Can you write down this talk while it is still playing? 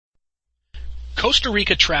Costa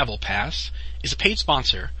Rica Travel Pass is a paid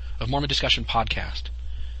sponsor of Mormon Discussion Podcast.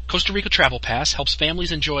 Costa Rica Travel Pass helps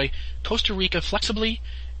families enjoy Costa Rica flexibly,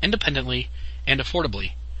 independently, and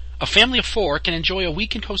affordably. A family of 4 can enjoy a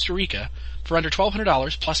week in Costa Rica for under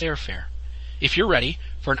 $1,200 plus airfare. If you're ready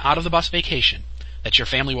for an out-of-the-bus vacation that your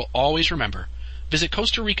family will always remember, visit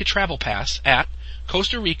Costa Rica Travel Pass at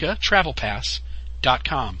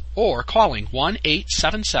CostaRicaTravelPass.com or calling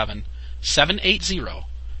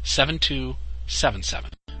 1-877-780-7277.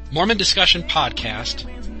 Mormon Discussion Podcast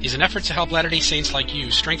is an effort to help Latter-day Saints like you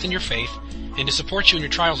strengthen your faith and to support you in your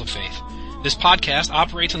trials of faith. This podcast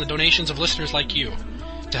operates on the donations of listeners like you.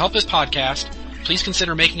 To help this podcast, please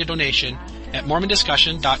consider making a donation at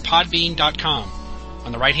mormondiscussion.podbean.com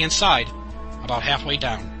on the right-hand side, about halfway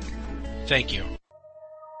down. Thank you.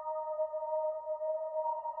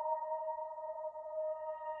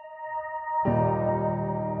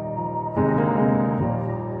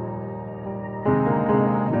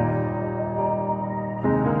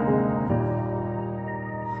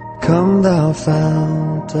 Come thou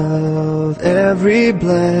fount of every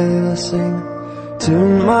blessing,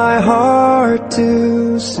 tune my heart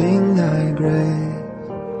to sing thy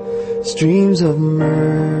grace. Streams of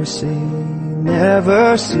mercy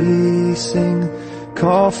never ceasing,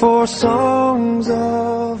 call for songs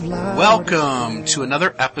of loud. Welcome to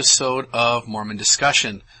another episode of Mormon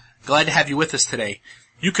Discussion. Glad to have you with us today.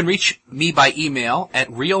 You can reach me by email at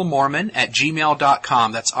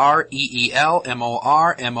realmormon@gmail.com. That's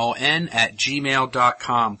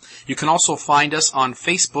REELMORMON@gmail.com. You can also find us on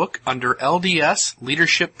Facebook under LDS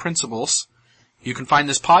Leadership Principles. You can find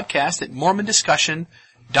this podcast at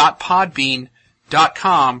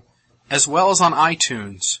mormondiscussion.podbean.com as well as on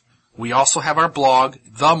iTunes. We also have our blog,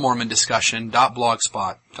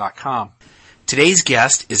 themormondiscussion.blogspot.com. Today's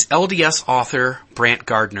guest is LDS author Brant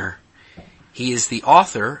Gardner. He is the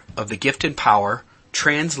author of The Gift and Power,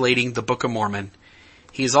 Translating the Book of Mormon.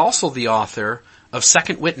 He is also the author of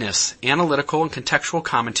Second Witness, Analytical and Contextual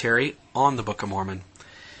Commentary on the Book of Mormon.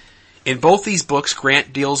 In both these books,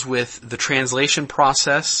 Grant deals with the translation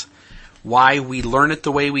process, why we learn it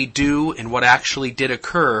the way we do, and what actually did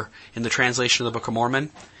occur in the translation of the Book of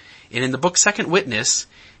Mormon. And in the book Second Witness,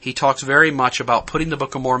 he talks very much about putting the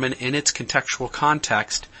Book of Mormon in its contextual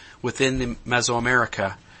context within the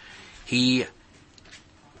Mesoamerica. He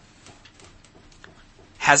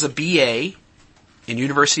has a BA in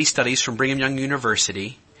University Studies from Brigham Young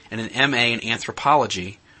University and an MA in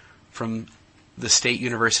Anthropology from the State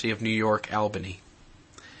University of New York, Albany.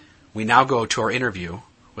 We now go to our interview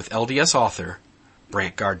with LDS author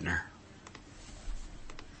Brant Gardner.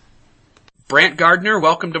 Brant Gardner,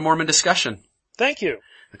 welcome to Mormon Discussion. Thank you.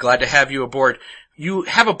 Glad to have you aboard. You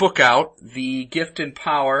have a book out, The Gift and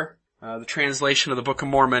Power, the translation of the Book of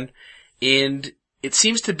Mormon. And it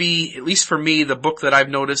seems to be, at least for me, the book that I've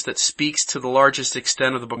noticed that speaks to the largest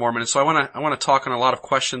extent of the Book of Mormon. And so I want to talk on a lot of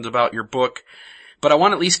questions about your book, but I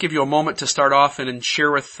want to at least give you a moment to start off and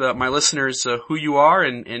share with my listeners who you are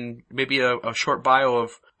and maybe a short bio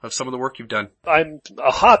of some of the work you've done. I'm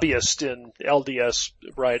a hobbyist in LDS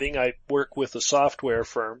writing. I work with a software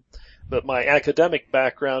firm, but my academic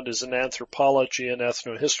background is in anthropology and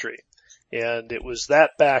ethnohistory. And it was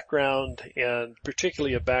that background, and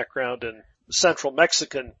particularly a background in Central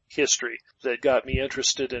Mexican history, that got me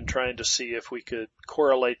interested in trying to see if we could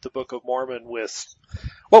correlate the Book of Mormon with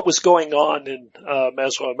what was going on in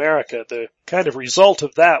Mesoamerica. The kind of result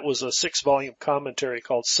of that was a 6-volume commentary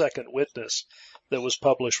called Second Witness that was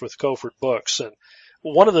published with Kofort Books. And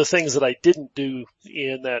one of the things that I didn't do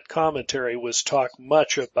in that commentary was talk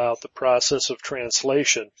much about the process of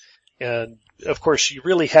translation. And, of course, you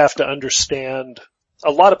really have to understand a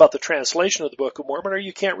lot about the translation of the Book of Mormon, or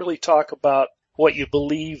you can't really talk about what you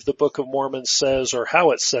believe the Book of Mormon says or how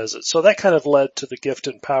it says it. So that kind of led to the Gift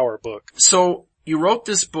and Power book. So you wrote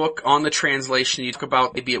this book on the translation. You talk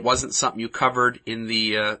about maybe it wasn't something you covered in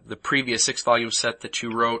the previous 6-volume set that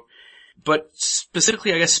you wrote. But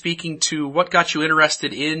specifically, I guess, speaking to what got you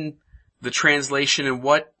interested in the translation and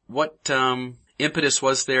what impetus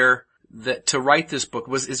was there that to write this book?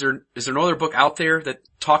 Is there no other book out there that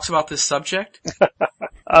talks about this subject?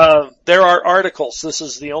 There are articles. This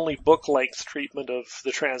is the only book-length treatment of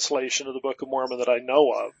the translation of the Book of Mormon that I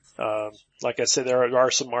know of. Like I say, there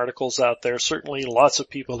are some articles out there. Certainly lots of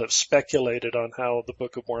people have speculated on how the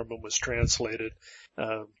Book of Mormon was translated.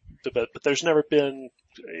 But there's never been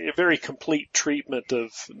a very complete treatment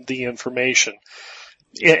of the information.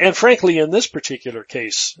 And frankly, in this particular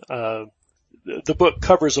case, the book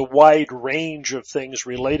covers a wide range of things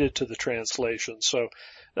related to the translation. So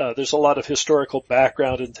there's a lot of historical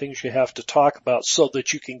background and things you have to talk about so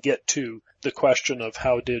that you can get to the question of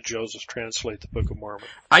how did Joseph translate the Book of Mormon.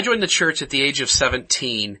 I joined the church at the age of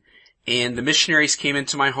 17, and the missionaries came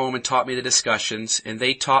into my home and taught me the discussions, and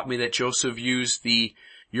they taught me that Joseph used the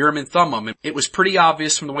Urim and Thummim. It was pretty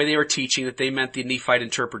obvious from the way they were teaching that they meant the Nephite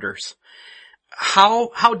interpreters.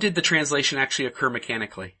 How did the translation actually occur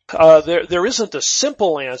mechanically? There isn't a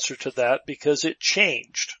simple answer to that because it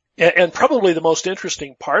changed. And probably the most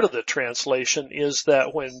interesting part of the translation is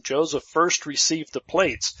that when Joseph first received the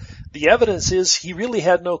plates, the evidence is he really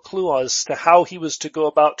had no clue as to how he was to go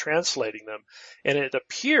about translating them. And it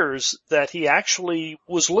appears that he actually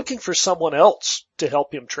was looking for someone else to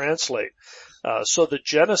help him translate. So the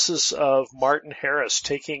genesis of Martin Harris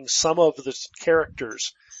taking some of the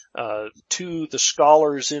characters to the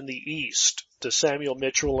scholars in the East, to Samuel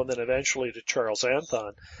Mitchell and then eventually to Charles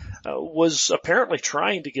Anthon, was apparently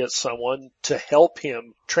trying to get someone to help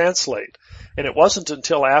him translate. And it wasn't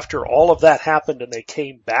until after all of that happened and they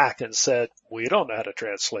came back and said, we don't know how to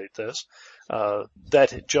translate this,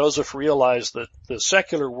 that Joseph realized that the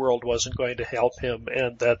secular world wasn't going to help him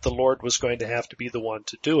and that the Lord was going to have to be the one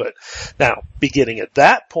to do it. Now, beginning at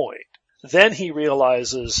that point, then he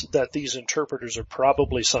realizes that these interpreters are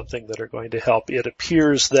probably something that are going to help. It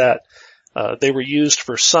appears that they were used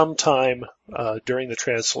for some time during the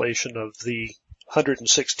translation of the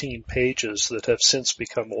 116 pages that have since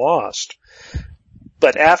become lost.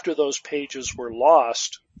 But after those pages were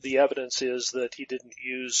lost, the evidence is that he didn't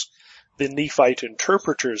use the Nephite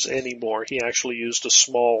interpreters anymore. He actually used a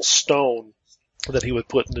small stone that he would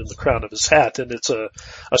put in the crown of his hat. And it's a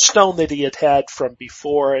stone that he had had from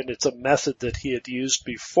before, and it's a method that he had used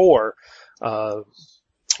before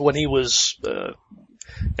when he was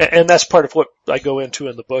and that's part of what I go into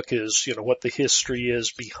in the book is, what the history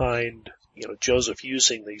is behind, Joseph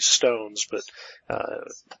using these stones. But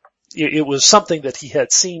it was something that he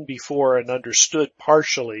had seen before and understood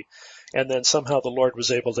partially, and then somehow the Lord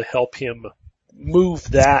was able to help him move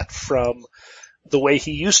that from the way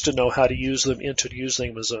he used to know how to use them into using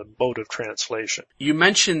them as a mode of translation. You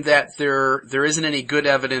mentioned that there isn't any good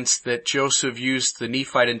evidence that Joseph used the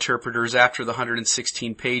Nephite interpreters after the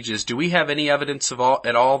 116 pages. Do we have any evidence at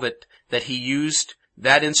all that he used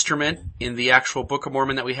that instrument in the actual Book of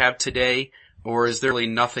Mormon that we have today? Or is there really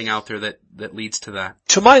nothing out there that leads to that?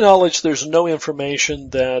 To my knowledge, there's no information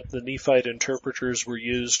that the Nephite interpreters were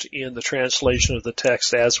used in the translation of the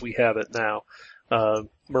text as we have it now.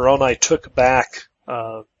 Moroni took back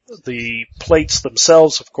the plates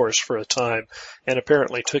themselves, of course, for a time, and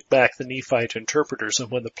apparently took back the Nephite interpreters.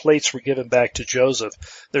 And when the plates were given back to Joseph,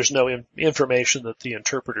 there's no information that the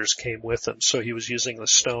interpreters came with them. So he was using the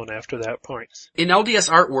stone after that point. In LDS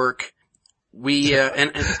artwork, we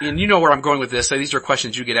and you know where I'm going with this. These are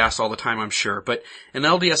questions you get asked all the time, I'm sure. But in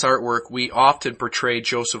LDS artwork, we often portray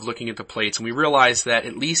Joseph looking at the plates, and we realize that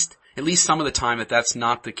at least some of the time that's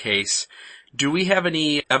not the case. Do we have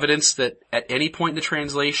any evidence that at any point in the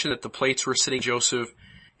translation that the plates were sitting, Joseph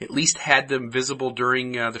at least had them visible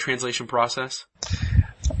during the translation process?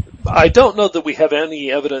 I don't know that we have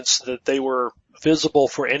any evidence that they were visible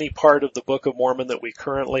for any part of the Book of Mormon that we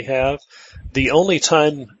currently have. The only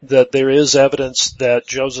time that there is evidence that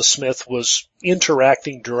Joseph Smith was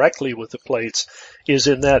interacting directly with the plates is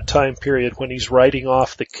in that time period when he's writing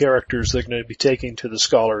off the characters they're going to be taking to the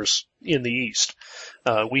scholars in the East.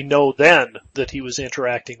 We know then that he was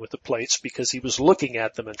interacting with the plates because he was looking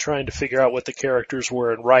at them and trying to figure out what the characters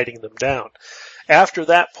were and writing them down. After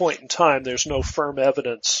that point in time, there's no firm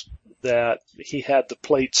evidence that he had the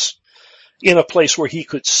plates in a place where he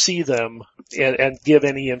could see them and give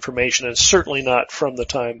any information, and certainly not from the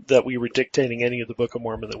time that we were dictating any of the Book of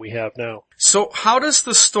Mormon that we have now. So how does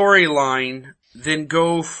the storyline then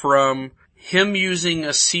go from him using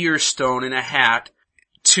a seer stone in a hat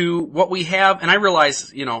to what we have? And I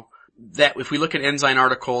realize, that if we look at Ensign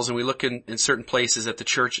articles and we look in certain places that the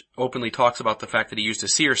church openly talks about the fact that he used a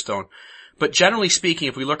seer stone. But generally speaking,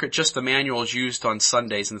 if we look at just the manuals used on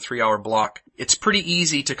Sundays in the 3-hour block, it's pretty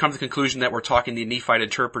easy to come to the conclusion that we're talking the Nephite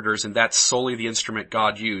interpreters and that's solely the instrument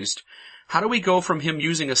God used. How do we go from him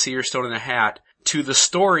using a seer stone in a hat to the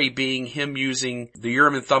story being him using the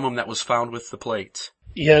Urim and Thummim that was found with the plates?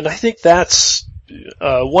 Yeah, and I think that's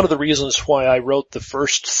one of the reasons why I wrote the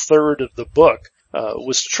first third of the book,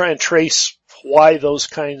 was to try and trace why those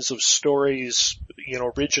kinds of stories,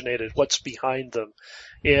 originated, what's behind them.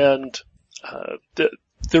 And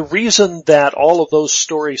the reason that all of those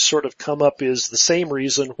stories sort of come up is the same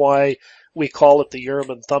reason why we call it the Urim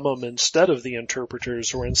and Thummim instead of the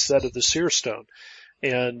interpreters or instead of the seer stone.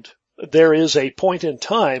 And there is a point in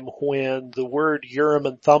time when the word Urim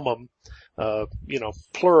and Thummim,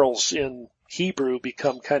 plurals in Hebrew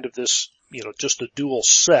become kind of this, just a dual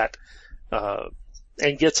set,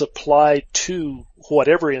 and gets applied to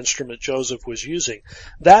whatever instrument Joseph was using.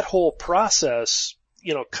 That whole process,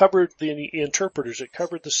 covered the interpreters. It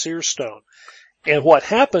covered the seer stone. And what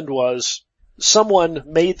happened was someone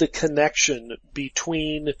made the connection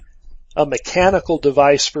between a mechanical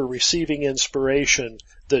device for receiving inspiration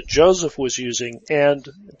that Joseph was using and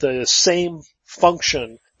the same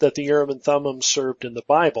function that the Urim and Thummim served in the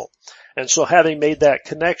Bible. And so having made that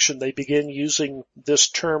connection, they begin using this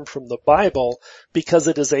term from the Bible because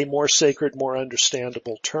it is a more sacred, more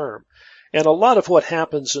understandable term. And a lot of what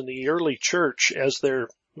happens in the early church as they're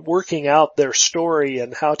working out their story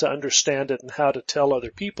and how to understand it and how to tell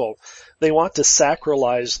other people, they want to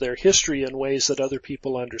sacralize their history in ways that other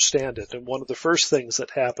people understand it. And one of the first things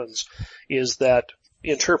that happens is that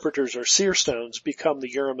interpreters or seer stones become the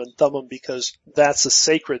Urim and Thummim because that's a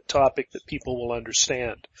sacred topic that people will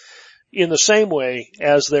understand. In the same way,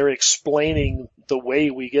 as they're explaining the way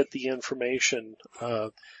we get the information,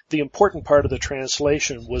 the important part of the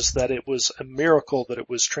translation was that it was a miracle that it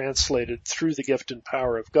was translated through the gift and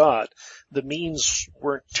power of God. The means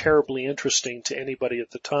weren't terribly interesting to anybody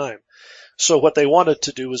at the time. So what they wanted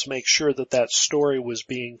to do was make sure that that story was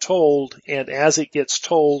being told, and as it gets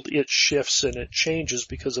told, it shifts and it changes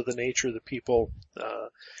because of the nature of the people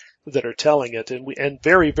that are telling it. And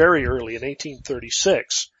very, very early in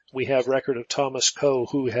 1836, we have record of Thomas Coe,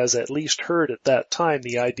 who has at least heard at that time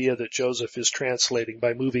the idea that Joseph is translating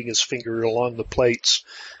by moving his finger along the plates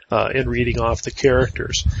and reading off the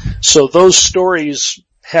characters. So those stories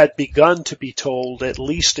had begun to be told, at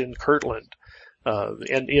least in Kirtland,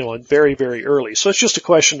 and very, very early. So it's just a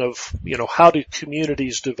question of, how do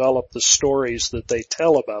communities develop the stories that they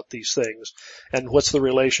tell about these things, and what's the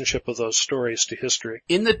relationship of those stories to history?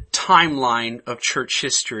 In the timeline of church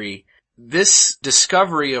history, this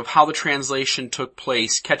discovery of how the translation took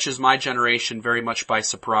place catches my generation very much by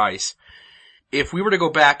surprise. If we were to go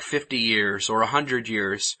back 50 years or 100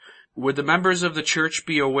 years, would the members of the church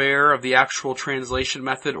be aware of the actual translation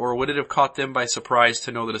method, or would it have caught them by surprise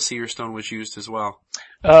to know that a seer stone was used as well?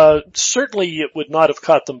 Certainly it would not have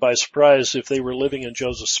caught them by surprise if they were living in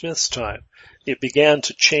Joseph Smith's time. It began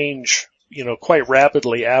to change, quite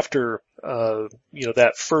rapidly after,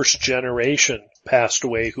 that first generation passed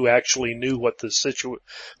away who actually knew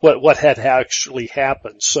what had actually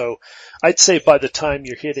happened. So I'd say by the time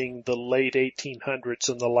you're hitting the late 1800s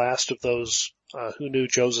and the last of those who knew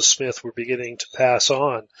Joseph Smith were beginning to pass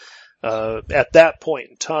on, at that point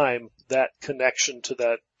in time, that connection to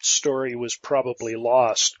that story was probably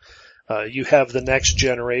lost. You have the next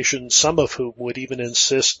generation, some of whom would even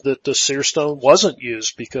insist that the seer stone wasn't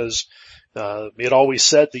used because it always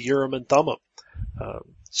said the Urim and Thummim.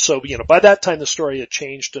 So, by that time the story had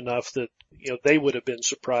changed enough that, they would have been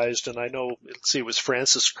surprised. And I know, it was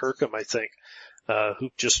Francis Kirkham, I think, who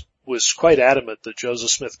just was quite adamant that Joseph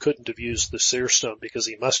Smith couldn't have used the seer stone because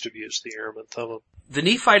he must have used the Urim and Thummim. The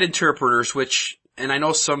Nephite interpreters, which, and I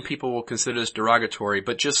know some people will consider this derogatory,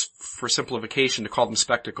 but just for simplification to call them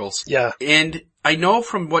spectacles. Yeah. And I know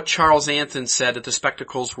from what Charles Anthon said that the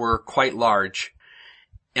spectacles were quite large.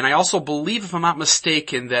 And I also believe, if I'm not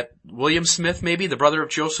mistaken, that William Smith, maybe, the brother of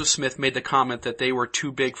Joseph Smith, made the comment that they were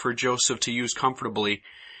too big for Joseph to use comfortably.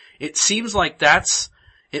 It seems like that's,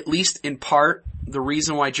 at least in part, the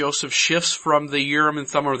reason why Joseph shifts from the Urim and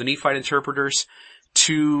Thummim, or the Nephite interpreters,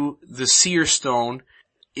 to the seer stone.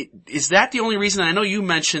 Is that the only reason? I know you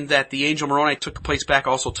mentioned that the angel Moroni took the plates back,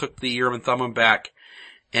 also took the Urim and Thummim back,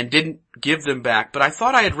 and didn't give them back. But I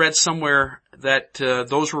thought I had read somewhere that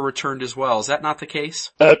those were returned as well. Is that not the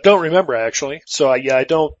case? Don't remember, actually. So, I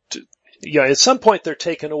don't. At some point they're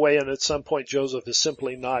taken away, and at some point Joseph is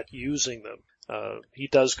simply not using them. He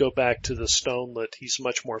does go back to the stone that he's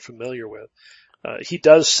much more familiar with. He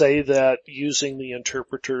does say that using the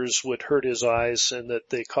interpreters would hurt his eyes and that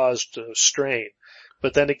they caused strain.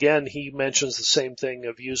 But then again, he mentions the same thing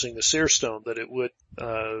of using the seer stone, that it would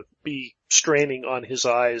be straining on his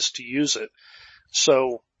eyes to use it.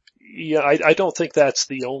 So, I don't think that's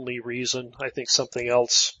the only reason. I think something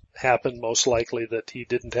else happened, most likely, that he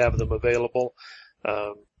didn't have them available.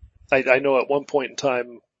 I know at one point in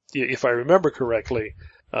time, if I remember correctly,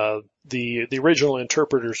 the original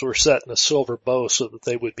interpreters were set in a silver bow so that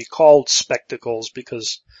they would be called spectacles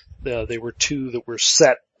because they were two that were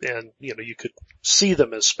set and, you could see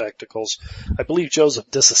them as spectacles. I believe Joseph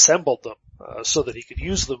disassembled them so that he could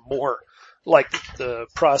use them more like the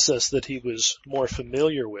process that he was more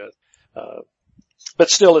familiar with. But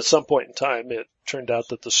still, at some point in time, it turned out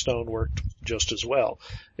that the stone worked just as well.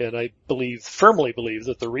 And I firmly believe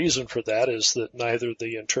that the reason for that is that neither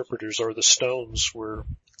the interpreters or the stones were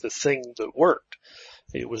the thing that worked.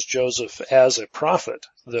 It was Joseph as a prophet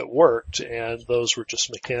that worked, and those were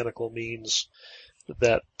just mechanical means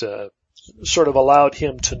that sort of allowed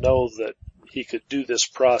him to know that he could do this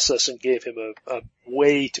process and gave him a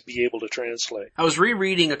way to be able to translate. I was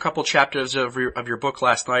rereading a couple chapters of your book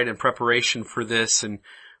last night in preparation for this, and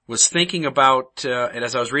was thinking about, and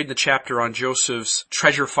as I was reading the chapter on Joseph's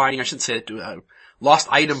treasure finding, I shouldn't say it,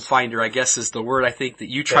 lost item finder, I guess is the word I think that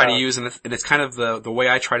you try to use, and it's kind of the way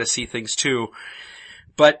I try to see things too.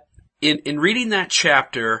 But in reading that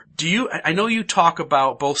chapter, I know you talk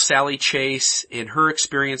about both Sally Chase and her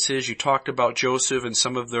experiences. You talked about Joseph and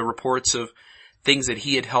some of the reports of things that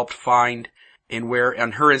he had helped find, and where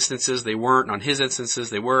on her instances they weren't, and on his instances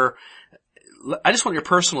they were. I just want your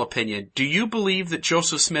personal opinion. Do you believe that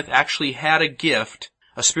Joseph Smith actually had a gift,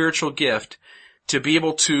 a spiritual gift, to be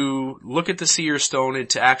able to look at the seer stone and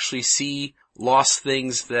to actually see lost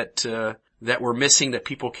things that were missing, that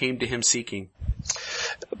people came to him seeking?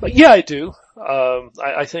 But yeah, I do.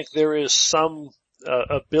 I think there is some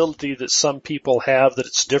ability that some people have that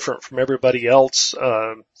it's different from everybody else.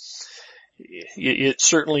 It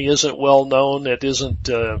certainly isn't well known. It isn't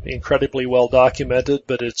incredibly well documented,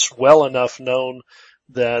 but it's well enough known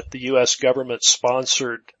that the U.S. government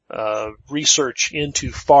sponsored research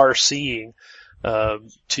into far-seeing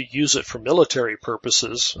to use it for military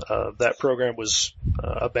purposes. That program was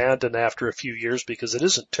abandoned after a few years because it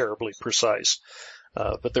isn't terribly precise.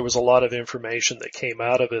 But there was a lot of information that came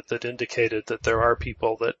out of it that indicated that there are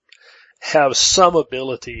people that have some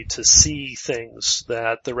ability to see things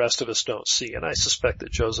that the rest of us don't see. And I suspect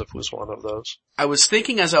that Joseph was one of those. I was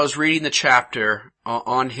thinking as I was reading the chapter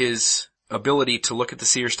on his ability to look at the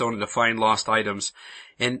seer stone and to find lost items.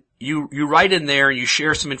 And you write in there and you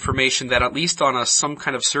share some information that at least on some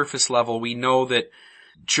kind of surface level, we know that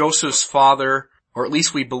Joseph's father, or at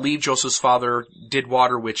least we believe Joseph's father, did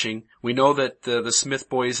water witching. We know that the Smith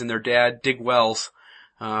boys and their dad dig wells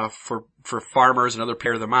for farmers and other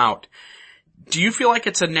pair them out. Do you feel like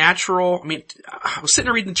it's a natural, I was sitting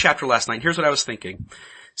there reading the chapter last night, and here's what I was thinking.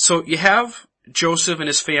 So you have Joseph and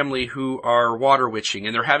his family who are water witching,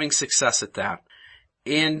 and they're having success at that.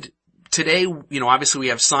 And today, obviously we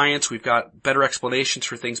have science, we've got better explanations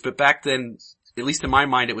for things, but back then, at least in my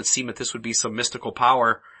mind, it would seem that this would be some mystical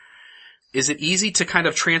power. Is it easy to kind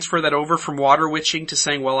of transfer that over from water witching to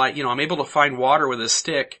saying, well, I'm able to find water with a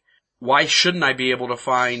stick. Why shouldn't I be able to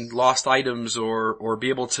find lost items or be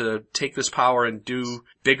able to take this power and do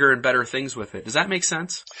bigger and better things with it? Does that make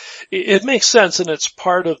sense? It makes sense, and it's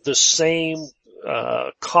part of the same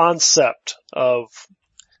concept of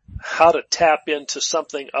how to tap into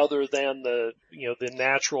something other than the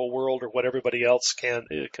natural world or what everybody else can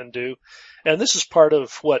do. And this is part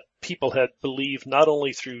of what people had believed not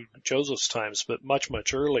only through Joseph's times, but much,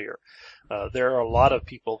 much earlier. There are a lot of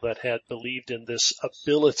people that had believed in this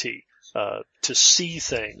ability to see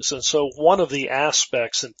things. And so one of the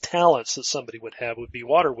aspects and talents that somebody would have would be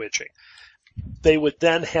water witching. They would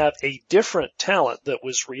then have a different talent that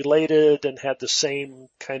was related and had the same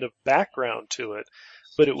kind of background to it,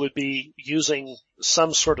 but it would be using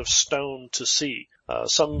some sort of stone to see.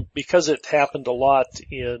 Because it happened a lot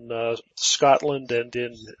in Scotland and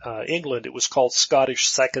in England, it was called Scottish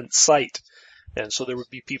second sight. And so there would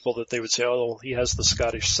be people that they would say, oh, he has the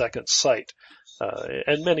Scottish second sight.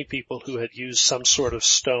 And many people who had used some sort of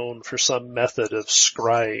stone for some method of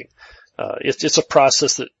scrying. It's a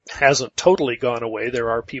process that hasn't totally gone away.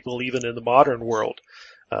 There are people even in the modern world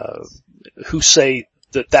who say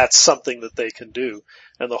that that's something that they can do.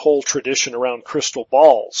 And the whole tradition around crystal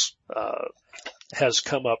balls has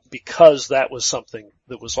come up because that was something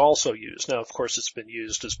that was also used. Now, of course, it's been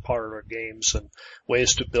used as parlor games and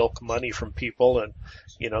ways to bilk money from people, and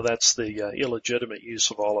that's the illegitimate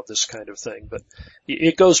use of all of this kind of thing. But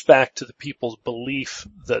it goes back to the people's belief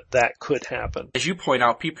that could happen. As you point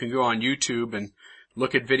out, people can go on YouTube and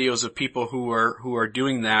look at videos of people who are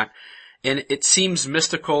doing that, and it seems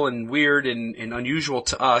mystical and weird and unusual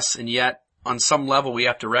to us, and yet on some level we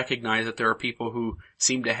have to recognize that there are people who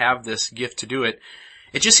seem to have this gift to do it.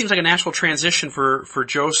 It just seems like a natural transition for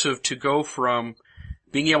Joseph to go from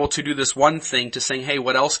being able to do this one thing to saying, hey,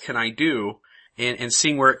 what else can I do? And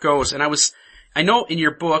seeing where it goes. And I know in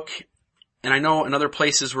your book, and I know in other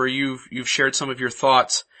places where you've shared some of your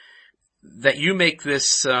thoughts, that you make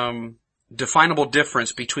this definable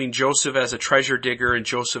difference between Joseph as a treasure digger and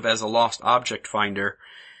Joseph as a lost object finder.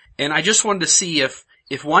 And I just wanted to see if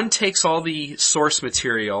one takes all the source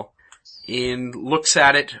material and looks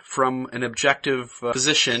at it from an objective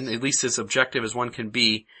position, at least as objective as one can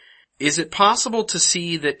be, is it possible to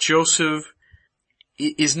see that Joseph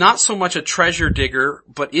is not so much a treasure digger,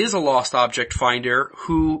 but is a lost object finder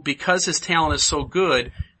who, because his talent is so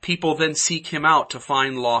good, people then seek him out to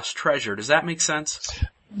find lost treasure? Does that make sense?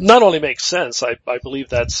 Not only makes sense, I believe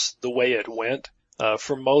that's the way it went.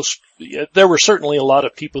 For most, there were certainly a lot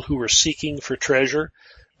of people who were seeking for treasure,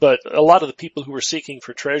 but a lot of the people who were seeking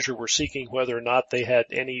for treasure were seeking whether or not they had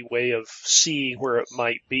any way of seeing where it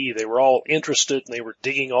might be. They were all interested and they were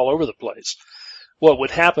digging all over the place. What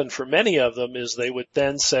would happen for many of them is they would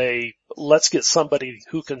then say, let's get somebody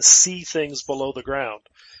who can see things below the ground,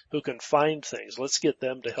 who can find things. Let's get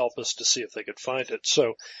them to help us to see if they could find it.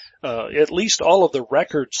 So at least all of the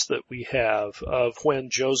records that we have of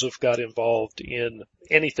when Joseph got involved in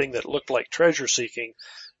anything that looked like treasure seeking,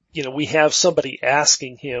 we have somebody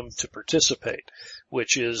asking him to participate,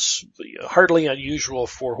 which is hardly unusual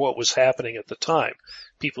for what was happening at the time.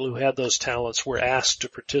 People who had those talents were asked to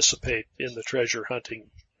participate in the treasure hunting,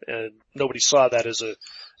 and nobody saw that as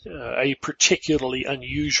a particularly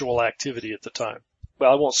unusual activity at the time.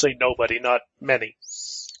 Well, I won't say nobody, not many.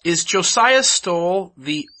 Is Josiah Stowell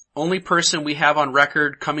the only person we have on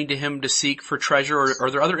record coming to him to seek for treasure, or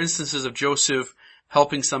are there other instances of Joseph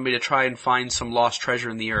helping somebody to try and find some lost treasure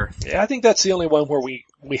in the earth? Yeah, I think that's the only one where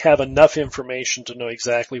we have enough information to know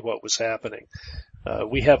exactly what was happening.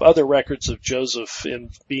 We have other records of Joseph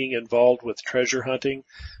being involved with treasure hunting.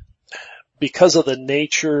 Because of the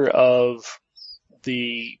nature of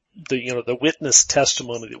the witness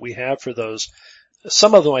testimony that we have for those,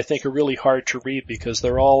 some of them I think are really hard to read because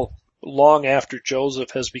they're all long after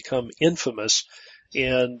Joseph has become infamous,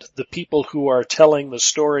 and the people who are telling the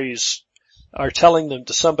stories are telling them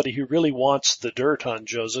to somebody who really wants the dirt on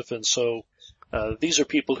Joseph, and so these are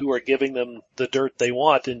people who are giving them the dirt they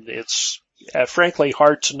want, and it's frankly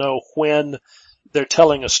hard to know when they're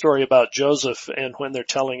telling a story about Joseph and when they're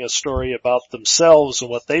telling a story about themselves and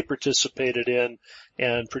what they participated in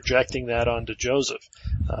and projecting that onto Joseph,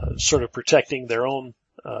 sort of protecting their own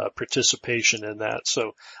participation in that.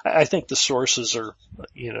 So I think the sources are,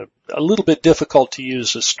 a little bit difficult to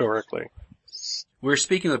use historically. We're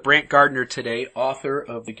speaking with Brant Gardner today, author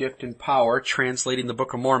of The Gift and Power, Translating the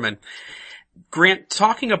Book of Mormon. Grant,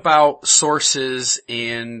 talking about sources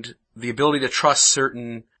and the ability to trust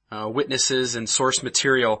certain witnesses and source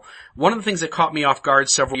material, one of the things that caught me off guard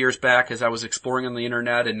several years back as I was exploring on the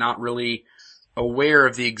internet and not really aware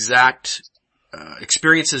of the exact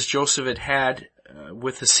experiences Joseph had had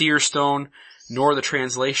with the seer stone, nor the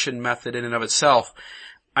translation method in and of itself.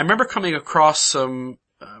 I remember coming across some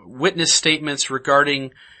witness statements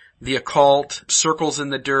regarding the occult, circles in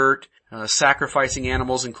the dirt, sacrificing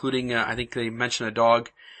animals, including, I think they mentioned a dog,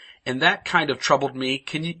 and that kind of troubled me.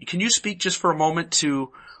 Can you speak just for a moment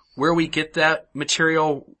to where we get that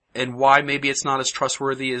material and why maybe it's not as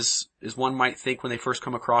trustworthy as one might think when they first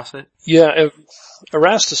come across it? Yeah,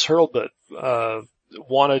 Erastus Hurlbut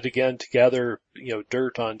wanted again to gather,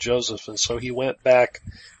 dirt on Joseph, and so he went back,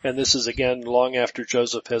 and this is again long after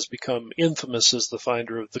Joseph has become infamous as the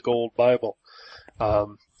finder of the Gold Bible.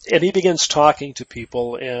 And he begins talking to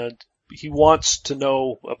people, and he wants to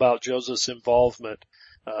know about Joseph's involvement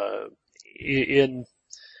in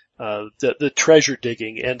the treasure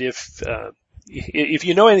digging, and if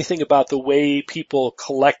you know anything about the way people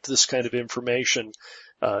collect this kind of information,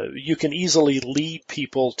 you can easily lead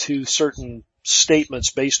people to certain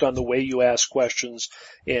statements based on the way you ask questions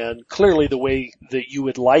and clearly the way that you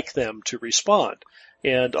would like them to respond.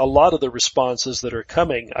 And a lot of the responses that are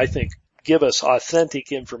coming, I think, give us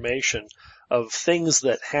authentic information of things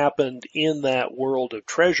that happened in that world of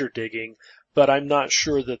treasure digging, but I'm not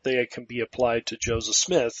sure that they can be applied to Joseph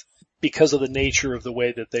Smith because of the nature of the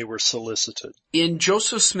way that they were solicited. In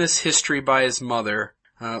Joseph Smith's history by his mother,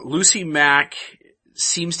 Lucy Mack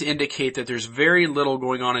seems to indicate that there's very little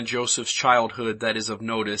going on in Joseph's childhood that is of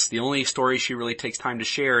notice. The only story she really takes time to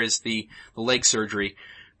share is the leg surgery,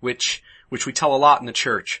 which we tell a lot in the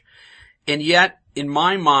church. And yet, in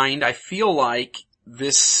my mind, I feel like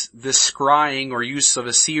this scrying or use of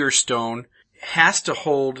a seer stone has to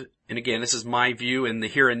hold, and again, this is my view in the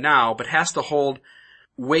here and now, but has to hold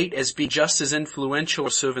weight as being just as influential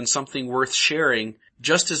and something worth sharing,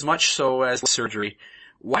 just as much so as surgery.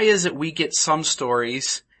 Why is it we get some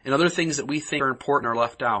stories and other things that we think are important are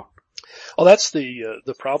left out? Well, that's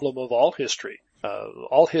the problem of all history.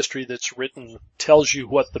 All history that's written tells you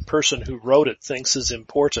what the person who wrote it thinks is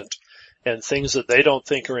important, and things that they don't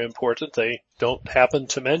think are important, they don't happen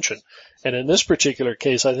to mention. And in this particular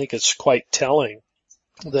case, I think it's quite telling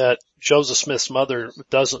that Joseph Smith's mother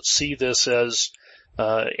doesn't see this as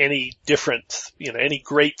any different, any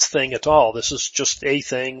great thing at all. This is just a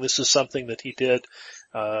thing. This is something that he did,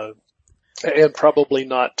 and probably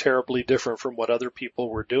not terribly different from what other people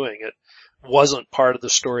were doing. It wasn't part of the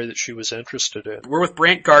story that she was interested in. We're with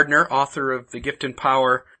Brant Gardner, author of The Gift and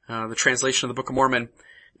Power, the translation of the Book of Mormon.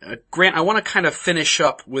 Grant, I want to kind of finish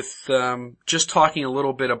up with just talking a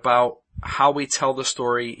little bit about how we tell the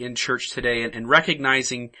story in church today and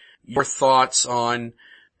recognizing your thoughts on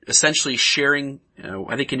essentially sharing.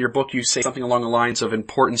 I think in your book you say something along the lines of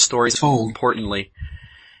important stories told importantly.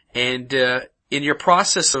 And in your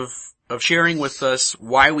process of sharing with us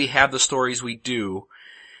why we have the stories we do,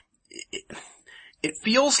 it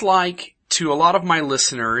feels like to a lot of my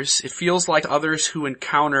listeners, it feels like others who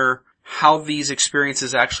encounter how these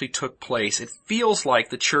experiences actually took place, it feels like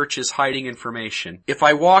the church is hiding information. If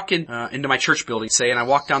I walk into my church building, say, and I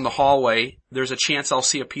walk down the hallway, there's a chance I'll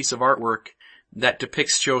see a piece of artwork that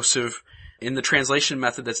depicts Joseph in the translation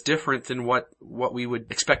method that's different than what we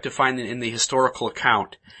would expect to find in the historical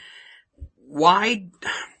account. Why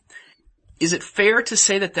is it fair to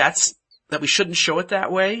say that we shouldn't show it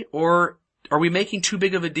that way, or are we making too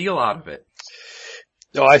big of a deal out of it?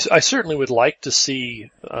 No, I certainly would like to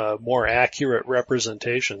see more accurate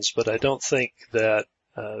representations, but I don't think that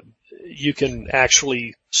you can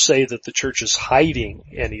actually say that the church is hiding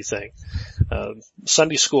anything.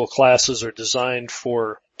 Sunday school classes are designed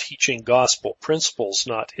for teaching gospel principles,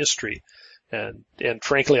 not history. And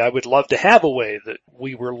frankly, I would love to have a way that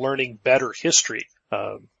we were learning better history.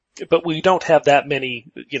 But we don't have that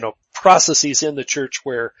many, processes in the church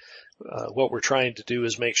where what we're trying to do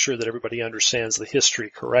is make sure that everybody understands the history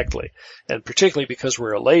correctly. And particularly because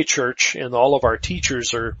we're a lay church and all of our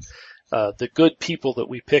teachers are the good people that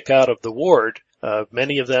we pick out of the ward,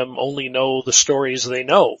 many of them only know the stories they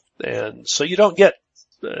know. And so you don't get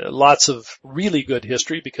lots of really good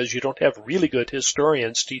history because you don't have really good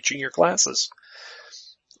historians teaching your classes.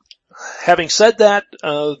 Having said that,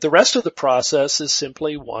 the rest of the process is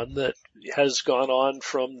simply one that has gone on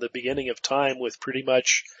from the beginning of time with pretty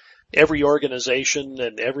much every organization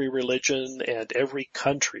and every religion and every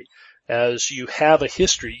country. As you have a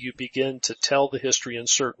history, you begin to tell the history in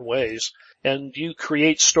certain ways, and you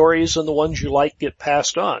create stories, and the ones you like get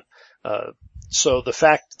passed on. So the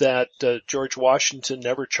fact that George Washington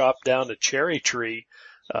never chopped down a cherry tree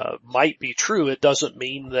might be true. It doesn't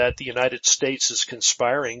mean that the United States is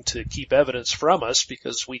conspiring to keep evidence from us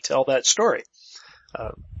because we tell that story.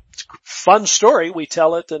 It's a fun story. We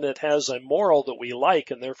tell it, and it has a moral that we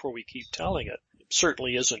like, and therefore we keep telling it. It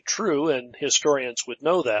certainly isn't true, and historians would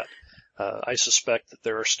know that. I suspect that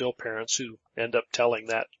there are still parents who end up telling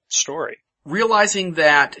that story. Realizing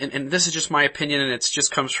that, and this is just my opinion, and it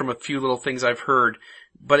just comes from a few little things I've heard,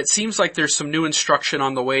 but it seems like there's some new instruction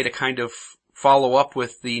on the way to kind of follow up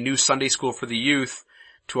with the new Sunday school for the youth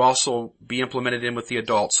to also be implemented in with the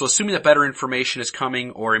adults. So assuming that better information is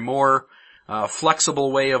coming, or a more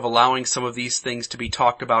flexible way of allowing some of these things to be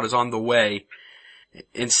talked about is on the way,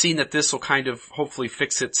 and seeing that this will kind of hopefully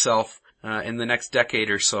fix itself in the next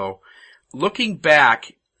decade or so. Looking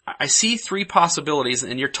back, I see three possibilities,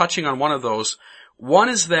 and you're touching on one of those. One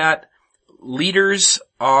is that leaders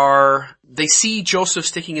they see Joseph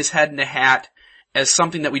sticking his head in a hat as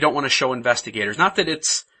something that we don't want to show investigators. Not that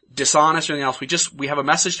it's dishonest or anything else. We have a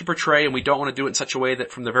message to portray, and we don't want to do it in such a way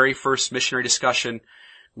that from the very first missionary discussion,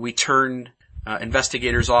 we turn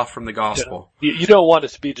investigators off from the gospel. Yeah. You don't want it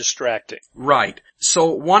to be distracting. Right.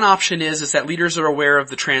 So one option is that leaders are aware of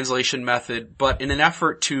the translation method, but in an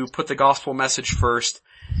effort to put the gospel message first,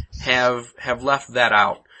 have left that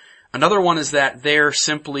out. Another one is that they're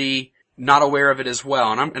simply not aware of it as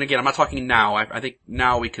well. And again, I'm not talking now. I think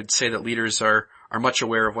now we could say that leaders are much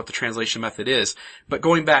aware of what the translation method is. But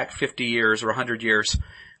going back 50 years or 100 years,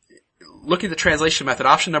 looking at the translation method,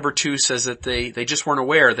 option number 2 says that they just weren't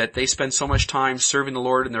aware that they spend so much time serving the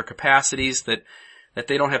Lord in their capacities that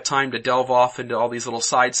they don't have time to delve off into all these little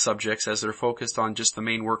side subjects as they're focused on just the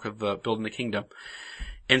main work of building the kingdom.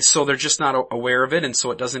 And so they're just not aware of it, and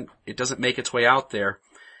so it doesn't make its way out there.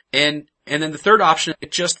 And then the third option,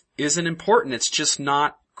 it just isn't important. It's just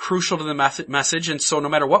not crucial to the message, and so no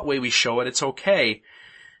matter what way we show it, it's okay.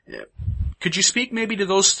 Could you speak maybe to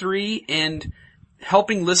those three and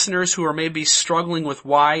helping listeners who are maybe struggling with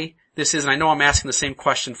why this is? And I know I'm asking the same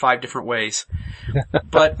question 5 different ways,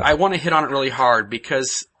 but I want to hit on it really hard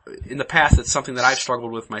because in the past it's something that I've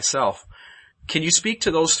struggled with myself. Can you speak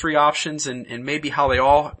to those 3 options and maybe how they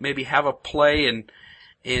all maybe have a play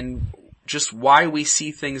and just why we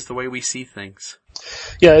see things the way we see things?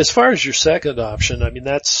 Yeah, as far as your second option, I mean,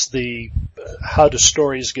 that's the how do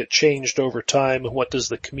stories get changed over time and what does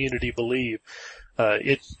the community believe?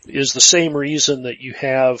 It is the same reason that you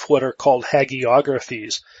have what are called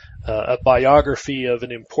hagiographies, a biography of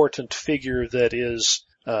an important figure that is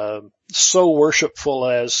so worshipful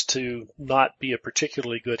as to not be a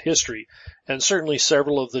particularly good history. And certainly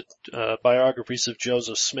several of the biographies of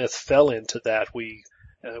Joseph Smith fell into that. We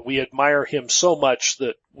admire him so much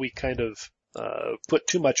that we kind of put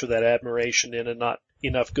too much of that admiration in and not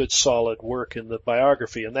enough good solid work in the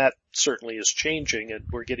biography. And that certainly is changing, and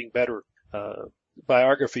we're getting better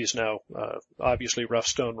biographies now, obviously Rough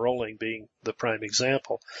Stone Rolling being the prime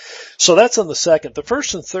example. So that's on the second. The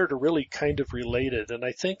first and third are really kind of related, and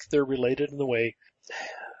I think they're related in the way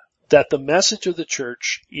that the message of the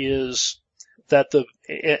church is that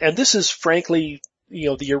and this is frankly,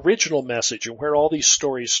 the original message and where all these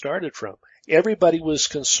stories started from. Everybody was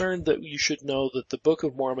concerned that you should know that the Book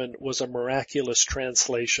of Mormon was a miraculous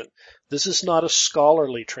translation. This is not a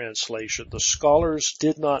scholarly translation. The scholars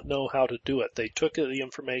did not know how to do it. They took the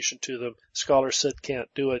information to them. Scholars said can't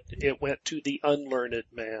do it. It went to the unlearned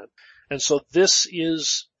man. And so this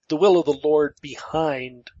is the will of the Lord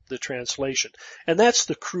behind the translation. And that's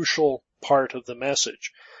the crucial part of the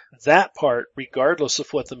message. That part, regardless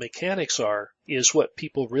of what the mechanics are, is what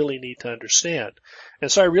people really need to understand.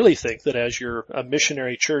 And so I really think that as you're a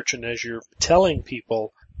missionary church and as you're telling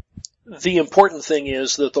people, the important thing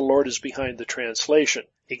is that the Lord is behind the translation.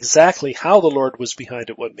 Exactly how the Lord was behind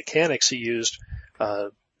it, what mechanics he used,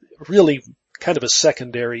 really kind of a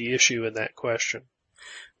secondary issue in that question.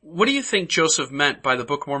 What do you think Joseph meant by the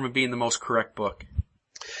Book of Mormon being the most correct book?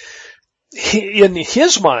 In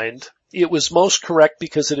his mind, it was most correct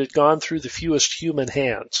because it had gone through the fewest human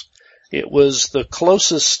hands. It was the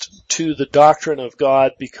closest to the doctrine of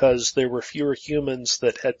God because there were fewer humans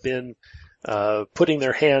that had been putting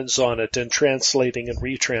their hands on it and translating and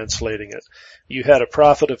retranslating it. You had a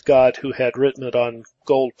prophet of God who had written it on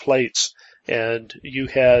gold plates, and you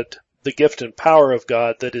had the gift and power of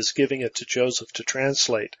God that is giving it to Joseph to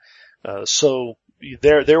translate. So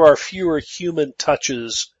there are fewer human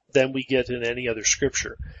touches than we get in any other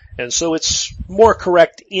scripture. And so it's more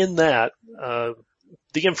correct in that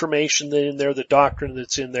the information in there, the doctrine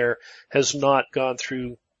that's in there, has not gone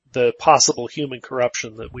through the possible human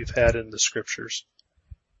corruption that we've had in the scriptures.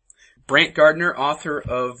 Brant Gardner, author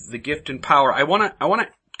of The Gift and Power. I want to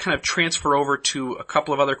kind of transfer over to a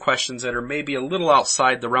couple of other questions that are maybe a little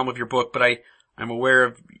outside the realm of your book, but I'm aware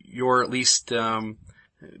of your at least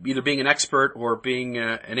either being an expert or being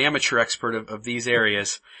an amateur expert of these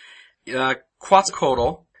areas.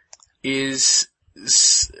 Quetzalcoatl is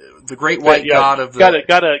the great white god of the...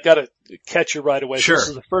 Gotta catch you right away. Sure. This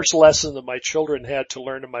is the first lesson that my children had to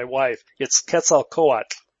learn, and my wife. It's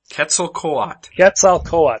Quetzalcoatl. Quetzalcoatl.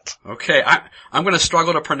 Quetzalcoatl. Okay, I'm going to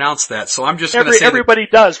struggle to pronounce that, so I'm just going to say everybody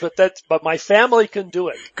does, but my family can do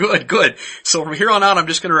it. Good. So from here on out, I'm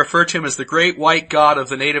just going to refer to him as the great white god of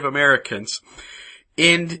the Native Americans.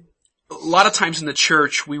 And a lot of times in the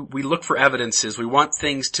church, we look for evidences. We want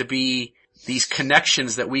things to be these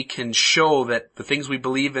connections that we can show that the things we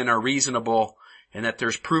believe in are reasonable and that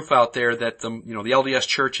there's proof out there that the LDS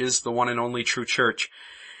church is the one and only true church.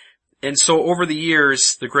 And so over the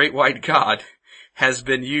years, the great white god has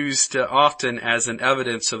been used often as an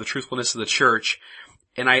evidence of the truthfulness of the church.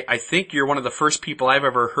 And I think you're one of the first people I've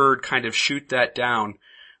ever heard kind of shoot that down.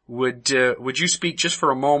 Would you speak just for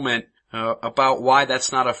a moment about why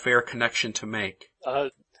that's not a fair connection to make?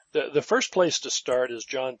 The first place to start is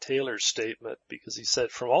John Taylor's statement, because he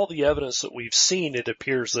said, from all the evidence that we've seen, it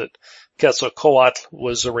appears that Quetzalcoatl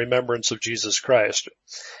was a remembrance of Jesus Christ.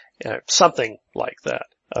 Something like that.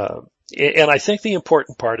 And I think the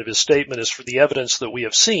important part of his statement is for the evidence that we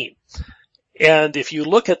have seen. And if you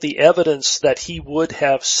look at the evidence that he would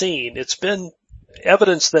have seen, it's been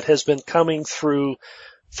evidence that has been coming through,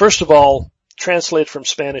 first of all, translated from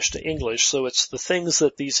Spanish to English, so it's the things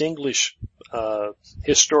that these English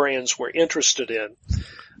historians were interested in.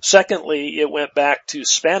 Secondly, it went back to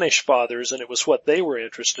Spanish fathers, and it was what they were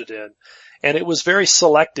interested in. And it was very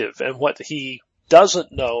selective, and what he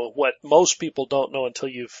doesn't know, what most people don't know until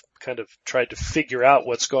you've kind of tried to figure out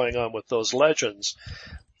what's going on with those legends,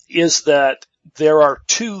 is that there are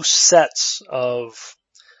two sets of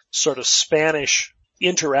sort of Spanish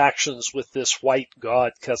interactions with this white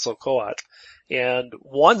god Quetzalcoatl. And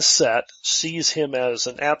one set sees him as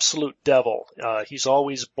an absolute devil. He's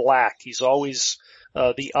always black. He's always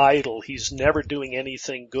the idol. He's never doing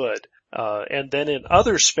anything good. And then in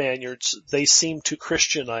other Spaniards, they seem to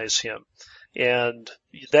Christianize him. And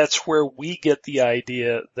that's where we get the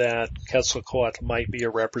idea that Quetzalcoatl might be a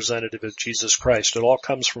representative of Jesus Christ. It all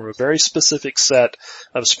comes from a very specific set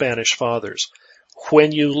of Spanish fathers.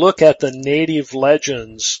 when you look at the native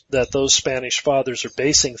legends that those Spanish fathers are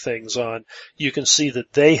basing things on, you can see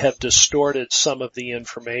that they have distorted some of the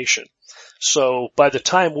information. So by the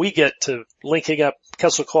time we get to linking up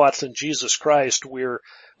Quetzalcoatl and Jesus Christ, we're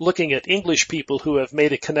looking at English people who have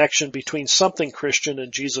made a connection between something Christian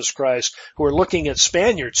and Jesus Christ, who are looking at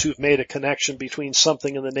Spaniards who've made a connection between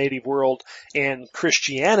something in the native world and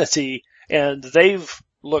Christianity, and they've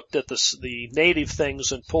looked at the native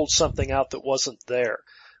things and pulled something out that wasn't there.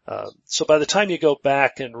 So by the time you go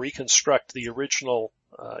back and reconstruct the original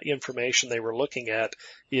information they were looking at,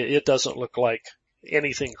 it doesn't look like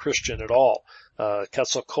anything Christian at all.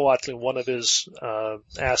 Quetzalcoatl, in one of his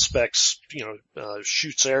aspects,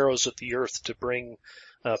 shoots arrows at the earth to bring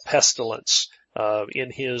pestilence.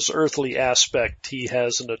 In his earthly aspect, he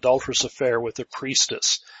has an adulterous affair with a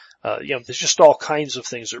priestess. There's just all kinds of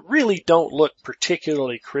things that really don't look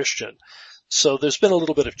particularly Christian. So there's been a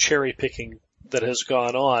little bit of cherry picking that has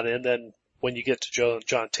gone on. And then when you get to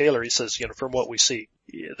John Taylor, he says, from what we see,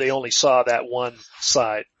 they only saw that one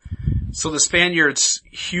side. So the Spaniards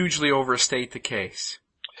hugely overstate the case.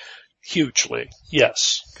 Hugely,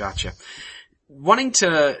 yes. Gotcha. Wanting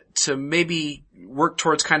to maybe work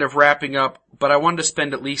towards kind of wrapping up, but I wanted to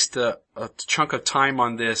spend at least a chunk of time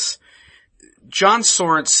on this. John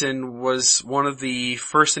Sorensen was one of the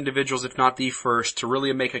first individuals, if not the first, to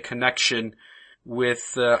really make a connection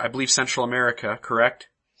with, I believe, Central America, correct?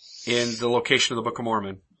 In the location of the Book of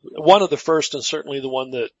Mormon. One of the first, and certainly the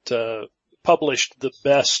one that published the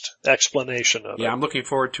best explanation of it. Yeah, I'm looking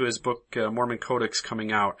forward to his book, Mormon Codex,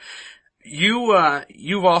 coming out.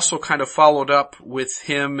 You've also kind of followed up with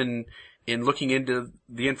him in looking into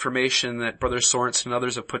the information that Brother Sorensen and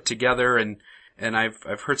others have put together, and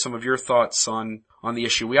I've heard some of your thoughts on the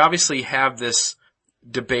issue. We obviously have this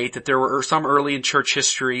debate that there were some early in church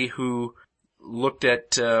history who looked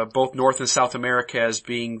at both North and South America as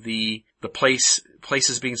being the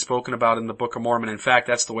places being spoken about in the Book of Mormon. In fact,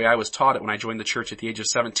 that's the way I was taught it when I joined the church at the age of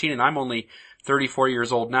 17, and I'm only 34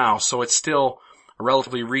 years old now, so it's still a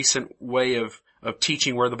relatively recent way of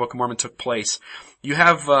teaching where the Book of Mormon took place. You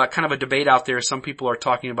have kind of a debate out there. Some people are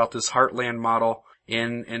talking about this heartland model,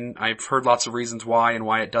 and I've heard lots of reasons why and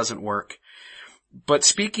why it doesn't work. But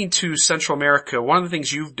speaking to Central America, one of the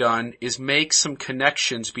things you've done is make some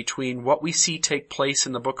connections between what we see take place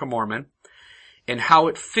in the Book of Mormon and how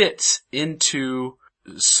it fits into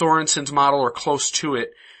Sorensen's model or close to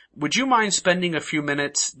it. Would you mind spending a few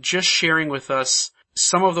minutes just sharing with us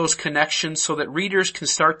some of those connections so that readers can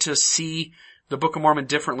start to see the Book of Mormon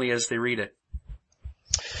differently as they read it?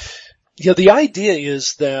 Yeah, the idea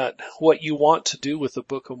is that what you want to do with the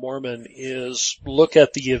Book of Mormon is look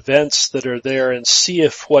at the events that are there and see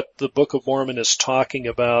if what the Book of Mormon is talking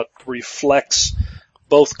about reflects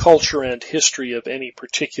both culture and history of any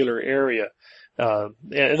particular area. And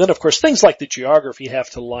then, of course, things like the geography have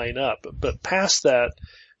to line up. But past that,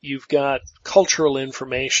 you've got cultural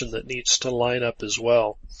information that needs to line up as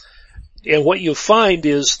well. And what you find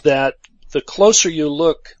is that the closer you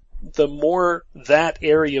look, the more that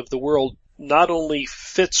area of the world not only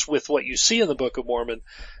fits with what you see in the Book of Mormon,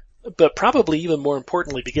 but probably even more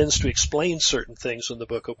importantly begins to explain certain things in the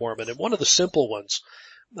Book of Mormon. And one of the simple ones,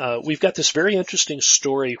 we've got this very interesting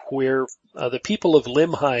story where the people of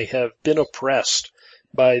Limhi have been oppressed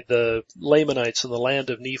by the Lamanites in the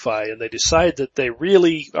land of Nephi, and they decide that they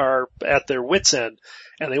really are at their wits' end,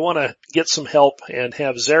 and they want to get some help and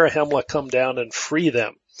have Zarahemla come down and free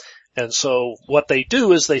them. And so what they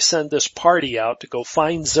do is they send this party out to go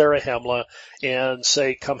find Zarahemla and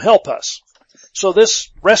say, come help us. So this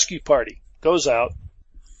rescue party goes out,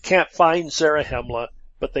 can't find Zarahemla,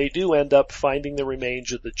 but they do end up finding the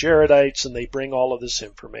remains of the Jaredites, and they bring all of this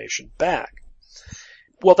information back.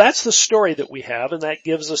 Well, that's the story that we have, and that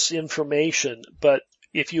gives us information. But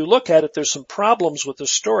if you look at it, there's some problems with the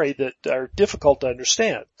story that are difficult to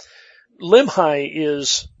understand. Limhi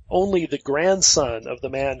is only the grandson of the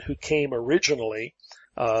man who came originally.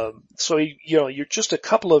 So you're just a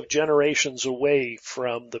couple of generations away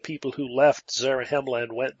from the people who left Zarahemla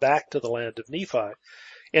and went back to the land of Nephi.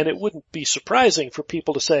 And it wouldn't be surprising for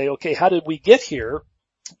people to say, okay, how did we get here?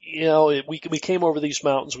 We came over these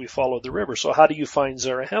mountains, we followed the river. So how do you find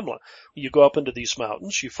Zarahemla? You go up into these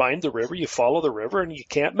mountains, you find the river, you follow the river, and you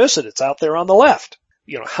can't miss it. It's out there on the left.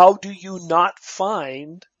 How do you not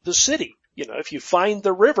find the city? If you find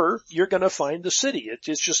the river, you're going to find the city.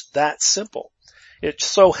 It's just that simple. It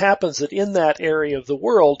so happens that in that area of the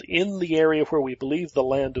world, in the area where we believe the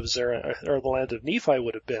land of the land of Nephi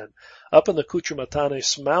would have been, up in the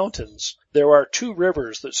Cuchumatanes Mountains, there are two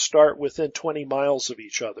rivers that start within 20 miles of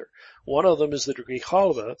each other. One of them is the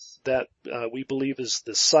Grijalva, that we believe is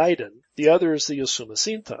the Sidon. The other is the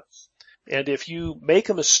Usumacinta. And if you make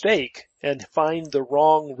a mistake and find the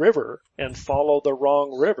wrong river and follow the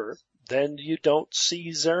wrong river, then you don't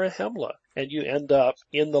see Zarahemla, and you end up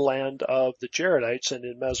in the land of the Jaredites, and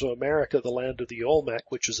in Mesoamerica, the land of the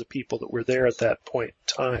Olmec, which is the people that were there at that point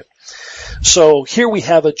in time. So here we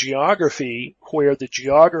have a geography where the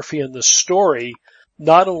geography and the story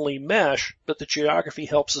not only mesh, but the geography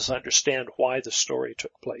helps us understand why the story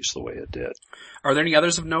took place the way it did. Are there any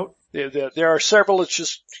others of note? There are several. It's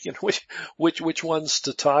just, which ones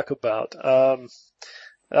to talk about.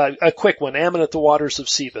 A quick one, Ammon at the waters of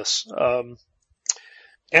Sebus.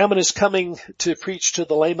 Ammon is coming to preach to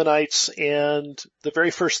the Lamanites, and the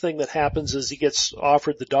very first thing that happens is he gets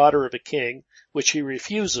offered the daughter of a king, which he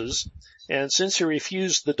refuses. And since he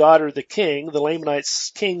refused the daughter of the king, the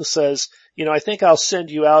Lamanites king says, I think I'll send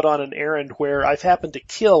you out on an errand where I've happened to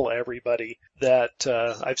kill everybody that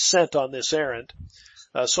I've sent on this errand.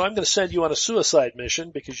 So I'm going to send you on a suicide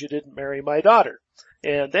mission because you didn't marry my daughter.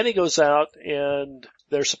 And then he goes out, and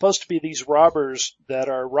there's supposed to be these robbers that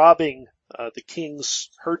are robbing the king's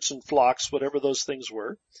herds and flocks, whatever those things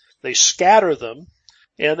were. They scatter them,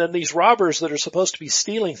 and then these robbers that are supposed to be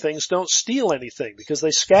stealing things don't steal anything because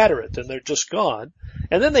they scatter it and they're just gone.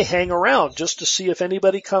 And then they hang around just to see if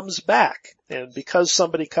anybody comes back. And because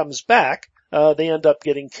somebody comes back, they end up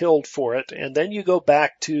getting killed for it. And then you go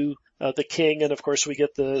back to the king, and of course we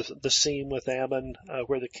get the scene with Ammon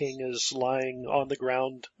where the king is lying on the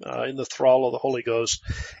ground in the thrall of the Holy Ghost,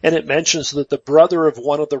 and it mentions that the brother of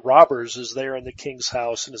one of the robbers is there in the king's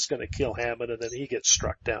house and is going to kill Ammon, and then he gets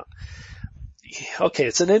struck down. Okay,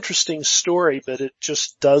 it's an interesting story, but it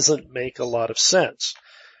just doesn't make a lot of sense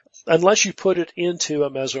unless you put it into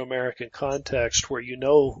a Mesoamerican context where you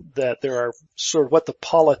know that there are sort of what the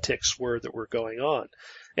politics were that were going on.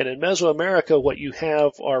 And in Mesoamerica, what you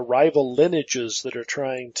have are rival lineages that are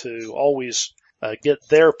trying to always get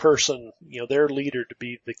their person, their leader to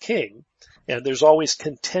be the king. And there's always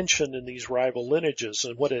contention in these rival lineages.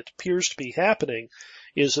 And what it appears to be happening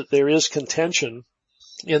is that there is contention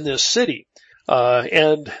in this city.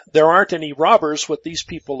 And there aren't any robbers. What these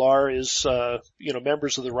people are is,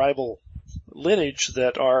 members of the rival lineage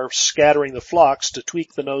that are scattering the flocks to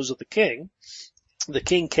tweak the nose of the king. The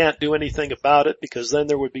king can't do anything about it because then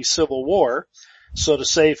there would be civil war. So to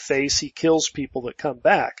save face, he kills people that come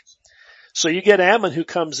back. So you get Ammon who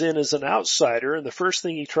comes in as an outsider, and the first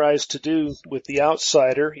thing he tries to do with the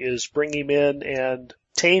outsider is bring him in and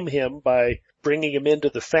tame him by bringing him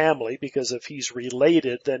into the family, because if he's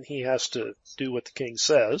related, then he has to do what the king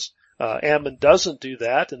says. Ammon doesn't do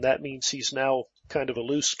that, and that means he's now kind of a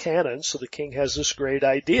loose cannon, so the king has this great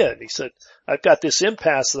idea. And he said, I've got this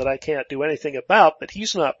impasse that I can't do anything about, but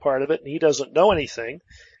he's not part of it, and he doesn't know anything.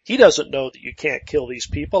 He doesn't know that you can't kill these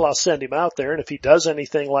people. I'll send him out there, and if he does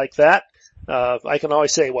anything like that, I can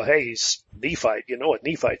always say, well, hey, he's Nephite. You know what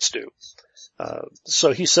Nephites do.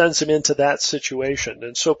 So he sends him into that situation.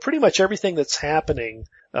 And so pretty much everything that's happening,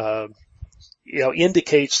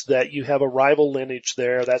 indicates that you have a rival lineage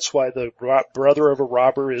there. That's why the brother of a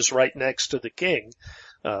robber is right next to the king,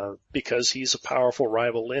 because he's a powerful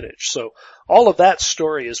rival lineage. So all of that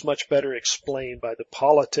story is much better explained by the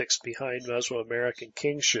politics behind Mesoamerican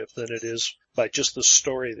kingship than it is by just the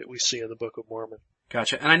story that we see in the Book of Mormon.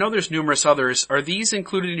 Gotcha. And I know there's numerous others. Are these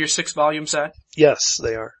included in your 6-volume set? Yes,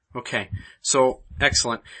 they are. Okay. So,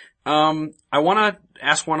 excellent. I want to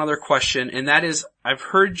ask one other question, and that is, I've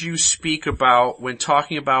heard you speak about, when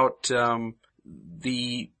talking about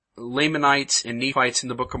the Lamanites and Nephites in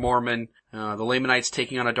the Book of Mormon, the Lamanites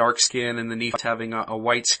taking on a dark skin and the Nephites having a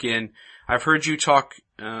white skin. I've heard you talk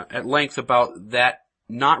at length about that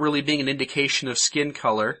not really being an indication of skin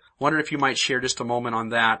color. Wonder if you might share just a moment on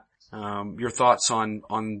that, your thoughts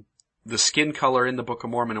on the skin color in the Book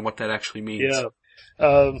of Mormon and what that actually means. Yeah.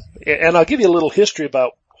 And I'll give you a little history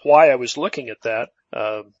about why I was looking at that.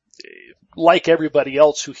 Like everybody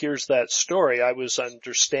else who hears that story, I was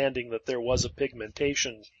understanding that there was a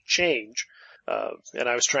pigmentation change, and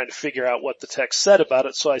I was trying to figure out what the text said about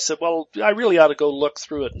it. So I said, well, I really ought to go look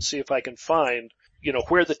through it and see if I can find,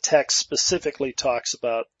 where the text specifically talks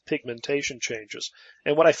about pigmentation changes.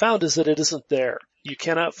 And what I found is that it isn't there. You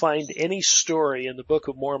cannot find any story in the Book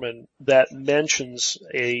of Mormon that mentions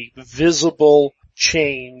a visible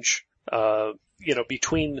change,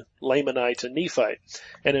 between Lamanite and Nephite.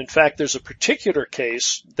 And in fact, there's a particular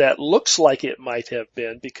case that looks like it might have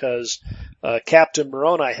been, because Captain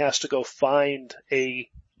Moroni has to go find a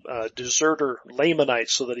deserter Lamanite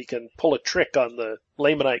so that he can pull a trick on the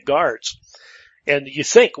Lamanite guards. And you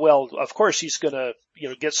think, well, of course he's going to,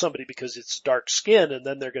 get somebody because it's dark skin, and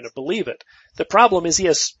then they're going to believe it. The problem is he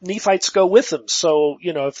has Nephites go with him. So,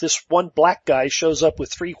 if this one black guy shows up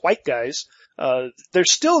with 3 white guys, they're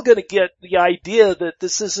still going to get the idea that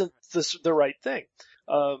this isn't the right thing.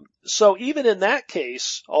 So even in that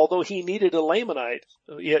case, although he needed a Lamanite,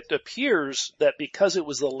 it appears that because it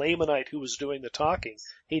was the Lamanite who was doing the talking,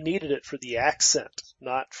 he needed it for the accent,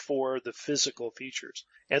 not for the physical features.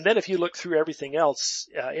 And then if you look through everything else,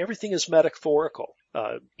 everything is metaphorical.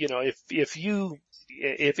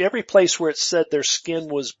 If every place where it said their skin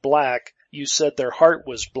was black, you said their heart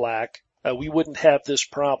was black, we wouldn't have this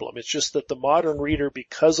problem. It's just that the modern reader,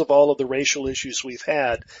 because of all of the racial issues we've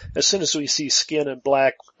had, as soon as we see skin and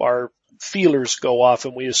black, our feelers go off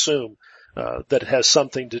and we assume that it has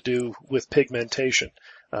something to do with pigmentation.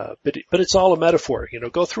 But it's all a metaphor.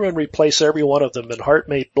 Go through and replace every one of them, and heart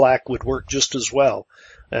made black would work just as well.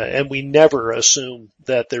 And we never assume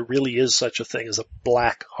that there really is such a thing as a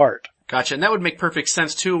black heart. Gotcha. And that would make perfect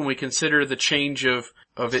sense too when we consider the change of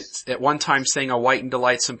it at one time saying a white and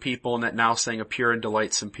delightsome people, and that now saying a pure and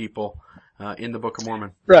delightsome people in the Book of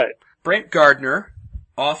Mormon. Right. Brant Gardner,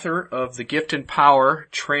 author of The Gift and Power,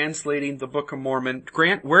 translating the Book of Mormon.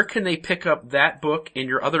 Grant, where can they pick up that book and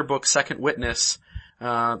your other book, Second Witness,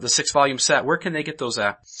 the 6-volume set? Where can they get those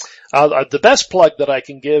at? The best plug that I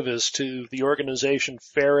can give is to the organization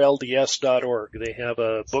fairlds.org. They have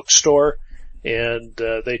a bookstore, and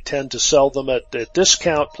they tend to sell them at a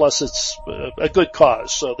discount, plus it's a good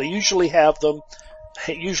cause. So they usually have them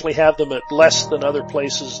at less than other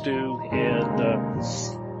places do, and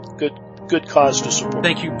good cause to support.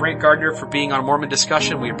 Thank you, Brant Gardner, for being on Mormon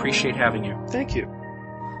Discussion. We appreciate having you. Thank you.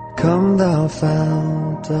 Come thou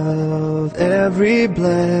fount of every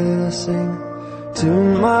blessing,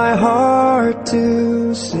 tune my heart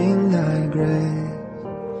to sing thy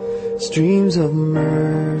grace. Streams of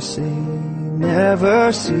mercy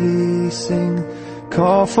never ceasing,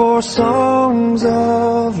 call for songs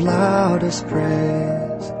of loudest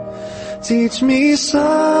praise. Teach me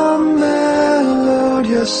some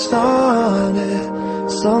melodious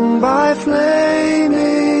sonnet, sung by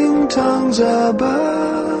flaming tongues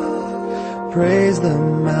above. Praise the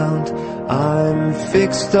mount, I'm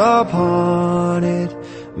fixed upon it,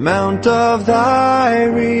 mount of thy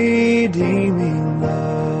redeeming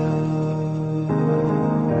love.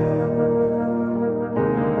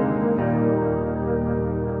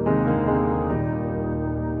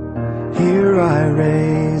 Here I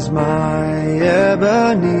raise my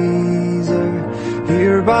Ebenezer,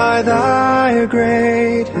 here by thy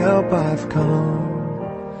great help I've come,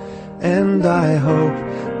 and I hope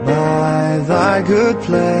by thy good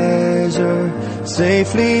pleasure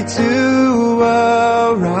safely to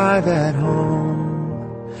arrive at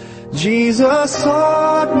home. Jesus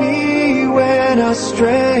sought me when a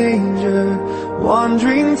stranger,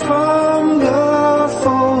 wandering from the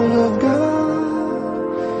fold of God.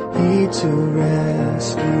 He to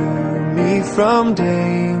rescue me from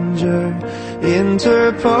danger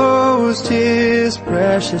interposed his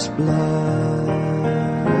precious blood.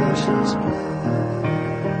 Precious blood.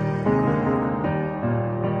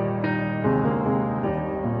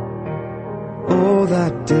 Oh,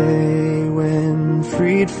 that day when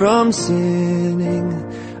freed from sinning,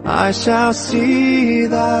 I shall see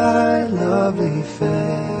thy lovely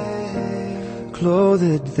face,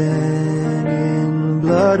 clothed then in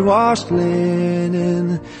blood-washed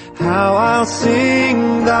linen. How I'll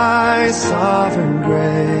sing thy sovereign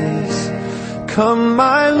grace. Come,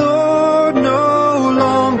 my Lord, no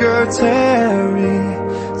longer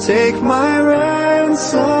tarry, take my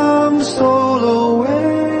ransomed soul away.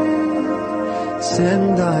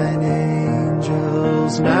 Send thine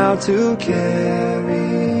angels now to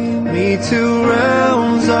carry me to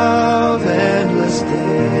realms of endless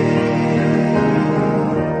day.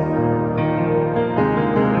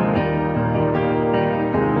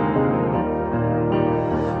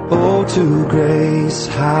 Oh, to grace,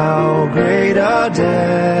 how great a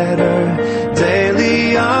debtor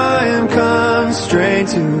daily I am constrained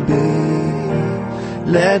to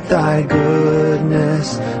be. Let thy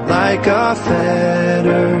goodness, like a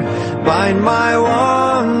fetter, bind my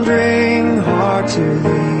wandering heart to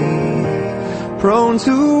thee. Prone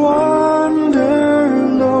to wander,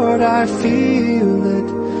 Lord, I feel it,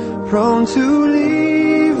 prone to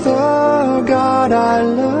leave the God I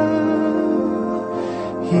love.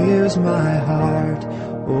 Here's my heart,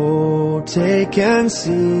 oh, take and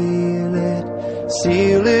seal it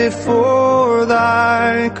for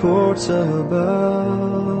thy courts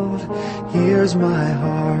above. Here's my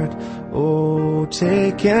heart, oh,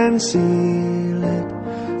 take and seal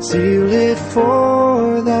it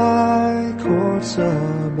for thy courts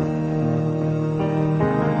above.